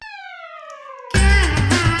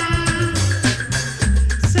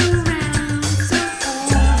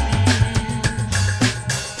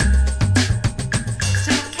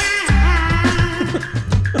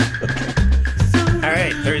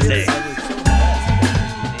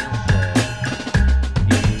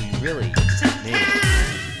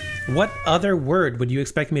What other word would you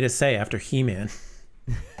expect me to say after He-Man?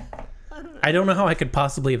 I don't know how I could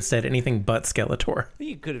possibly have said anything but Skeletor.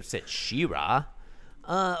 You could have said She-Ra.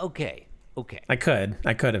 Okay. I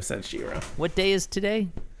could have said She-Ra. What day is today?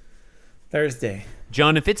 Thursday.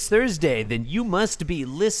 John, if it's Thursday, then you must be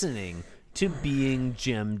listening to Being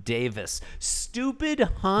Jim Davis. Stupid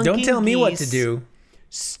honking Don't tell me what to geese- do.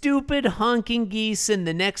 Stupid honking geese in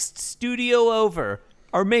the next studio over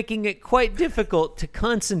are making it quite difficult to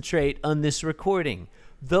concentrate on this recording.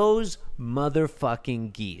 Those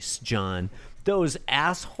motherfucking geese, John. Those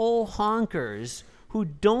asshole honkers who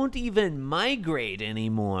don't even migrate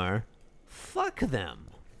anymore. Fuck them.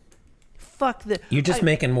 Fuck them. You're just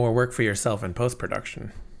making more work for yourself in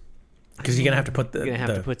post-production. Because you're going to have to put You're gonna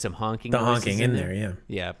have to put some honking the noises honking in there, yeah.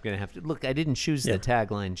 Yeah, I'm gonna have to. Look, I didn't choose the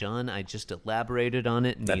tagline, John. I just elaborated on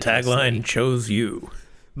it. The tagline chose you.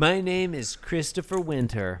 My name is Christopher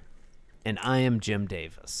Winter, and I am Jim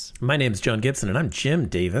Davis. My name's John Gibson, and I'm Jim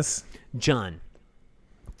Davis. John,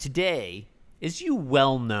 today, as you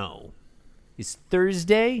well know, is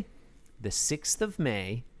Thursday, the 6th of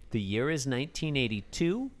May. The year is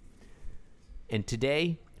 1982, and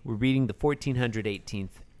today we're reading the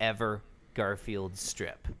 1418th ever Garfield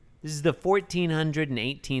strip. This is the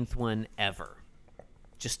 1418th one ever.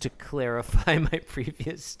 Just to clarify my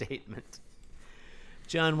previous statement.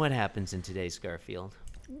 John, what happens in today's Garfield?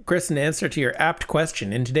 Chris, in answer to your apt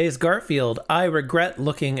question, in today's Garfield, I regret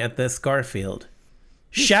looking at this Garfield.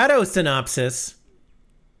 Shadow synopsis.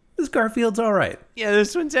 This Garfield's all right. Yeah,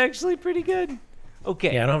 this one's actually pretty good.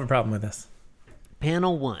 Okay. Yeah, I don't have a problem with this.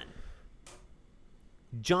 Panel 1.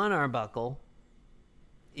 John Arbuckle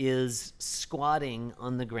is squatting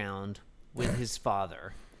on the ground with his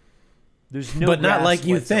father. There's no But not grass like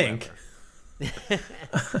you whatsoever. think.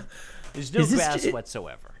 There's no Is this- grass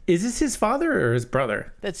whatsoever. Is this his father or his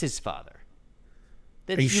brother? That's his father.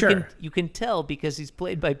 Are you sure? You can tell because he's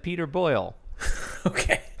played by Peter Boyle.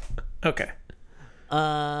 Okay.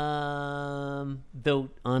 Though,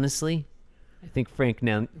 honestly, I think Frank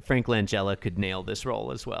Langella could nail this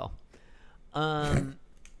role as well. I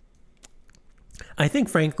think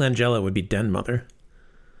Frank Langella would be Den Mother.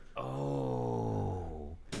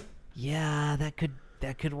 Oh, yeah, that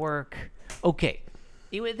could work. Okay,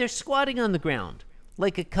 anyway, they're squatting on the ground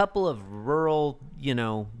like a couple of rural,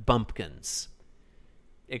 bumpkins.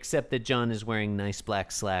 Except that John is wearing nice black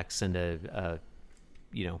slacks and a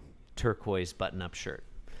turquoise button-up shirt.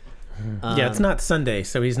 Yeah, it's not Sunday,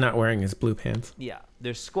 so he's not wearing his blue pants. Yeah,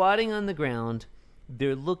 they're squatting on the ground.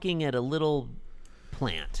 They're looking at a little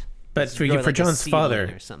plant. But It's for growing like a John's seedling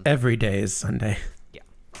father, or something. every day is Sunday. Yeah.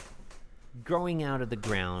 Growing out of the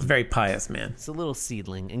ground. He's a very pious man. It's a little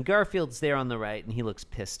seedling. And Garfield's there on the right, and he looks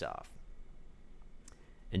pissed off.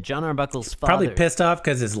 And John Arbuckle's father... Probably pissed off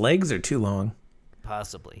because his legs are too long.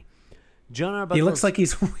 Possibly. John Arbuckle's... He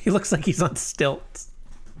looks like he's on stilts.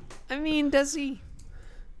 I mean, does he?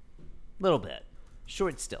 Little bit.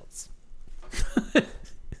 Short stilts.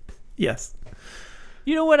 Yes.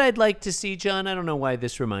 You know what I'd like to see, John? I don't know why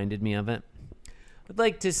this reminded me of it. I'd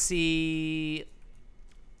like to see,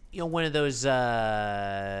 one of those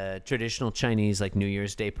traditional Chinese, like New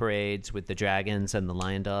Year's Day parades with the dragons and the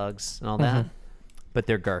lion dogs and all that. But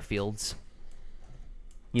they're Garfields.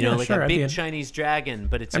 Like sure, a I'd big be Chinese dragon,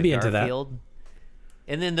 but it's I'd a be into that. Garfield.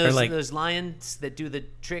 And then those lions that do the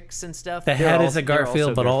tricks and stuff. The head is a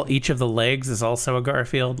Garfield, but each of the legs is also a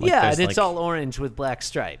Garfield. Like yeah, there's and it's all orange with black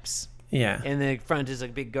stripes. Yeah. And the front is a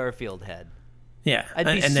big Garfield head. Yeah. I'd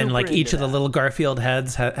be And then super each into of the that. little Garfield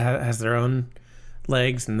heads has their own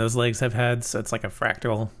legs, and those legs have heads, so it's like a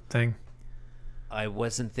fractal thing. I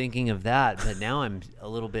wasn't thinking of that, but now I'm a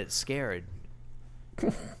little bit scared.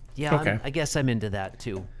 Yeah, Okay. I guess I'm into that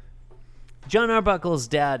too. John Arbuckle's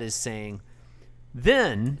dad is saying,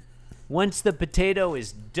 then, once the potato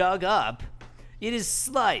is dug up, it is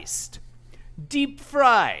sliced, deep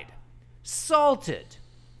fried, salted,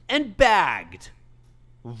 and bagged.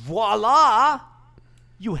 Voila!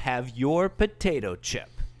 You have your potato chip.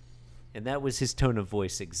 And that was his tone of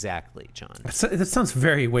voice exactly, John. That sounds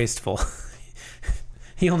very wasteful.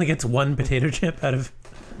 He only gets one potato chip out of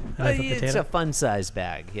a It's potato. a fun size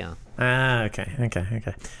bag, yeah. Ah, okay.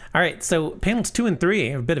 All right, so panels 2 and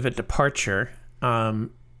 3 are a bit of a departure. You Well,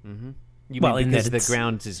 mean in because that the it's-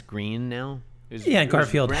 ground is green now? Yeah,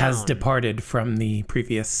 Garfield has brown. departed from the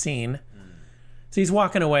previous scene. So he's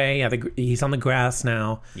walking away. Yeah, he's on the grass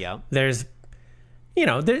now. Yeah. There's,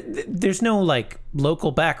 there's no like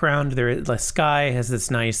local background. The sky has this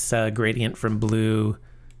nice gradient from blue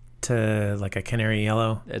to like a canary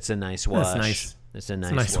yellow. That's a nice wash. That's nice. It's a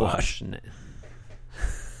nice, a nice wash.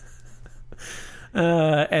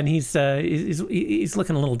 And he's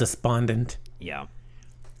looking a little despondent. Yeah.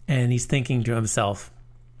 And he's thinking to himself,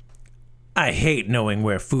 I hate knowing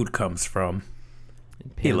where food comes from.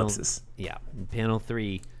 Ellipsis. Yeah. In panel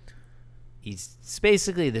 3, it's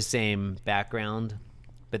basically the same background,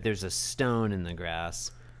 but there's a stone in the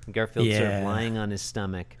grass. Garfield's sort of lying on his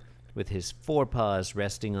stomach with his forepaws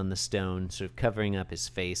resting on the stone, sort of covering up his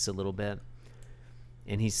face a little bit.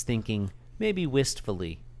 And he's thinking, maybe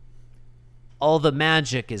wistfully, all the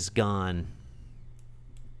magic is gone.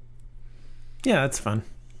 Yeah, that's fun.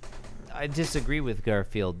 I disagree with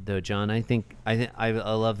Garfield, though, John. I think I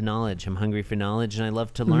love knowledge. I'm hungry for knowledge, and I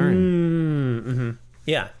love to learn. Mm-hmm.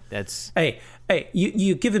 Yeah. That's Hey,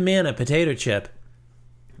 you give a man a potato chip,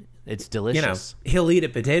 it's delicious. He'll eat a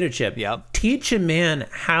potato chip. Yep. Teach a man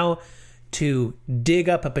how to dig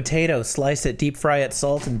up a potato, slice it, deep fry it,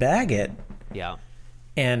 salt, and bag it, Yeah.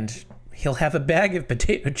 and he'll have a bag of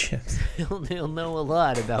potato chips. He'll know a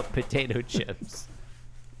lot about potato chips.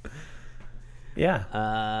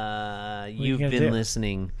 Yeah. You've gonna been do?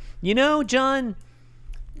 listening. You know, John,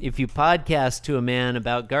 if you podcast to a man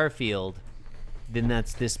about Garfield, then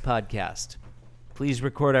that's this podcast. Please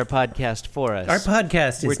record our podcast for us. Our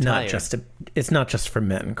podcast We're is not tired. it's not just for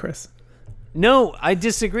men, Chris. No, I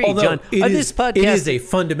disagree, Although John. This podcast, it is a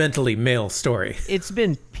fundamentally male story. it's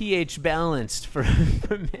been pH balanced for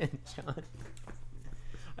men, John.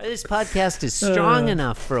 This podcast is strong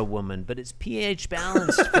enough for a woman, but it's pH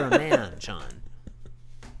balanced for a man, John.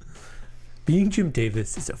 Being Jim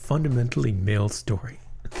Davis is a fundamentally male story.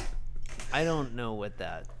 I don't know what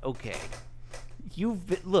that. Okay,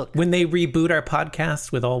 look. When they reboot our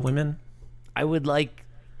podcast with all women, I would like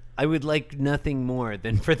nothing more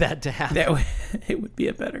than for that to happen. it would be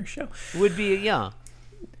a better show. Would be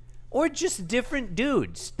or just different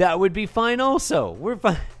dudes. That would be fine. Also, we're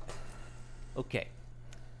fine. Okay,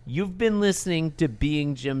 you've been listening to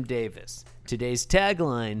Being Jim Davis. Today's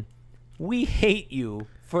tagline: we hate you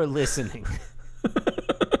for listening.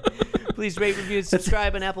 Please rate, review, and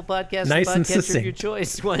subscribe on Apple Podcasts, Nice and podcatcher of succinct. your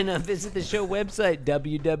choice. Why not visit the show website,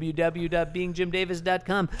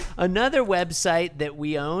 www.beingjimdavis.com. Another website that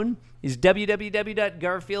we own is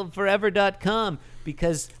www.garfieldforever.com,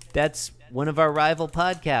 because that's one of our rival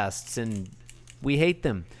podcasts, and we hate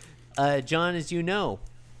them. John, as you know,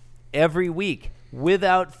 every week,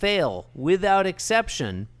 without fail, without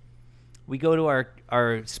exception, we go to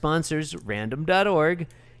our sponsors, random.org,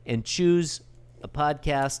 and choose a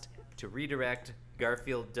podcast to redirect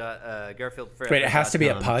Garfieldforever. Wait, it has to be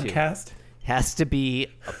a podcast? Has to be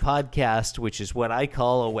a podcast, which is what I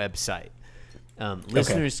call a website.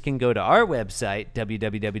 Listeners can go to our website,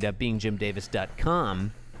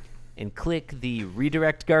 www.beingjimdavis.com, and click the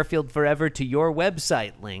redirect Garfield Forever to your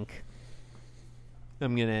website link.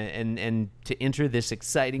 I'm gonna and to enter this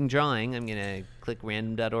exciting drawing, I'm gonna click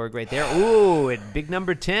random.org right there. Ooh, at big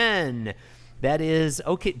number 10. That is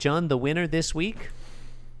okay, John. The winner this week.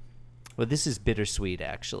 Well, this is bittersweet,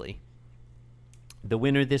 actually. The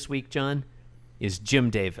winner this week, John, is Jim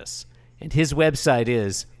Davis, and his website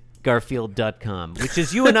is Garfield.com, which,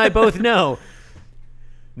 as you and I both know,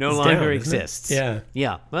 no longer down, isn't it? exists. Yeah.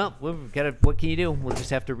 Yeah. Well, we've got to. What can you do? We'll just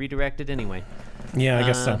have to redirect it anyway. Yeah, I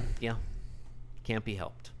guess so. Yeah. Can't be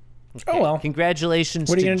helped. Oh, well. Congratulations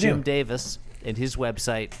What are you to gonna Jim do? Davis and his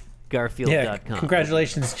website, Garfield.com. Yeah,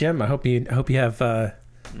 congratulations, Jim. I hope you have a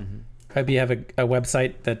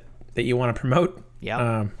website that you want to promote.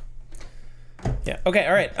 Yeah. Yeah. Okay.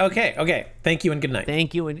 All right. Okay. Thank you and good night.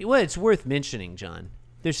 Thank you. And well, it's worth mentioning, John.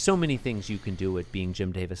 There's so many things you can do at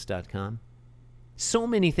beingjimdavis.com. So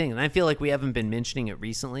many things. And I feel like we haven't been mentioning it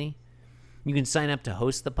recently. You can sign up to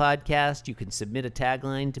host the podcast. You can submit a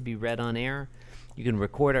tagline to be read on air. You can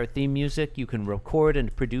record our theme music. You can record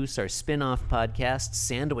and produce our spin-off podcast,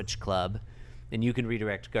 Sandwich Club. And you can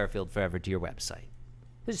redirect Garfield Forever to your website.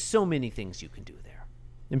 There's so many things you can do there.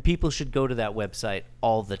 And people should go to that website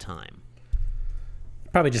all the time.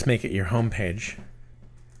 Probably just make it your homepage.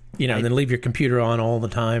 And then leave your computer on all the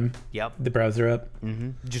time. Yep. The browser up.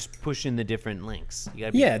 Just push in the different links. You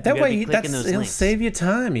gotta be, Yeah, that you gotta way be clicking those it'll links. save you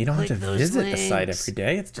time. You don't Click have to those visit the site links. every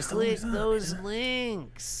day. It's just Click always on. those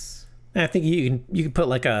links. I think you can put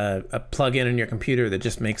like a plug-in in your computer that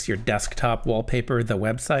just makes your desktop wallpaper the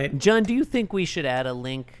website. John, do you think we should add a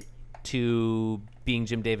link to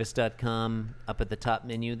beingjimdavis.com up at the top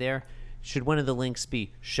menu there? Should one of the links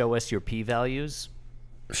be show us your p-values?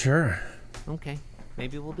 Sure. Okay,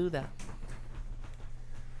 maybe we'll do that.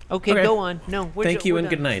 Okay, go on. No, Thank you we're and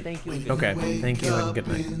done. good night. Thank you and good Okay. night. Thank you and good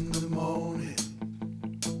night. In the morning,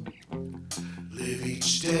 live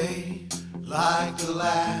each day like the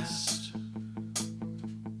last.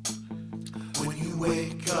 When you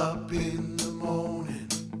wake up in the morning.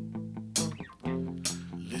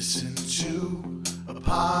 Listen to a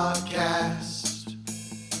podcast.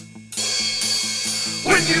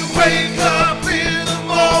 When you wake up in the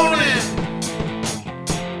morning,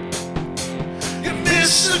 you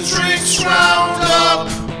miss the drinks round up.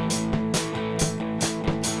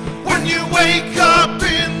 When you wake up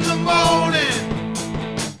in the morning,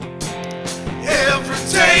 every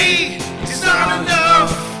day is not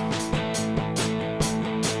enough.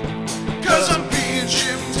 'Cause I'm being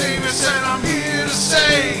Jim Davis and I'm here to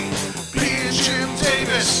say, being Jim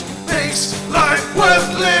Davis makes life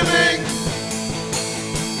worth living.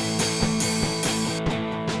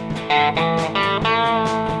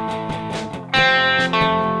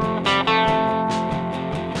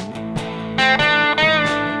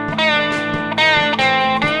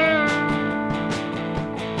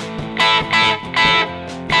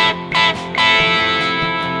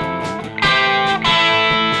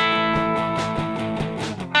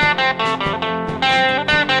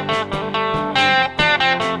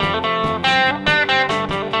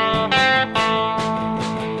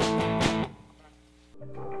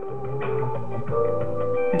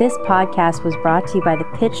 This podcast was brought to you by the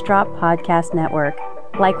Pitch Drop Podcast Network.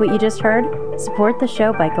 Like what you just heard? Support the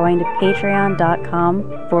show by going to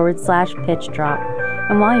patreon.com/pitchdrop.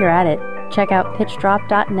 And while you're at it, check out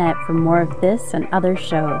pitchdrop.net for more of this and other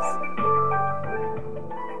shows.